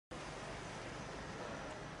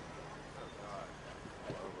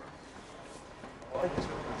Looking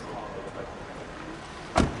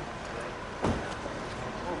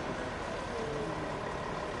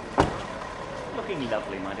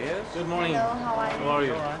lovely, my dears. Good morning. Hello, how are you? How are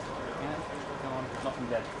you? All right. Yeah. Come on. Nothing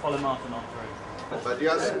dead. Follow Martin on through. But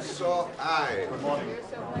just so I. Hello.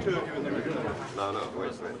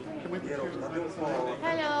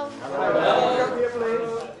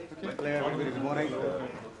 Good morning.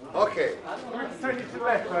 Okay. Turn it to the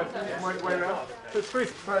left first, way around. So Chris,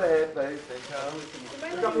 straight ahead, please.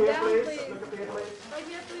 Look up here, please. Look up here, please. Right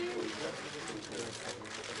here,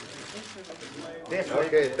 please.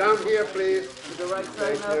 Okay, down here, please. To the right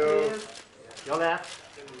side Thank now, you. please. Your left.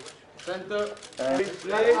 Center.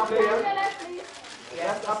 Left up here.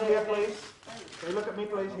 Left up here, please. Can you look at me,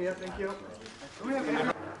 please? Here, thank you.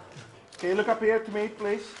 Can you look up here to me,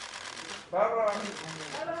 please?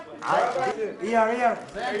 Here.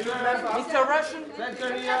 Mr. Russian.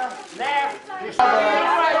 Center here. Left.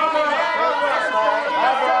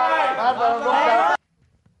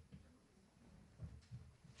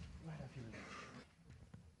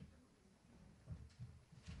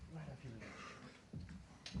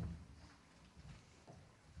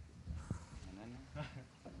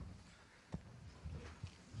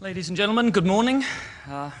 Ladies and gentlemen, good morning.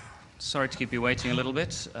 Sorry to keep you waiting a little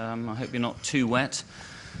bit. I hope you're not too wet.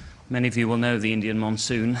 Many of you will know the Indian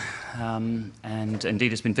monsoon, and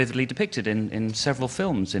indeed it's been vividly depicted in several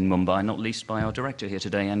films in Mumbai, not least by our director here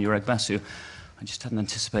today, Anurag Basu. I just hadn't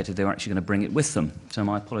anticipated they were actually going to bring it with them, so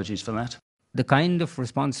my apologies for that. The kind of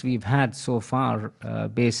response we've had so far,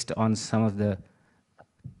 based on some of the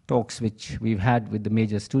talks which we've had with the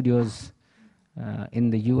major studios in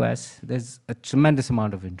the US, there's a tremendous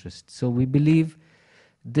amount of interest. So we believe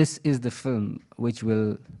this is the film which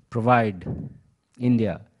will provide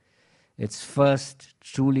India its first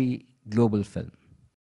truly global film.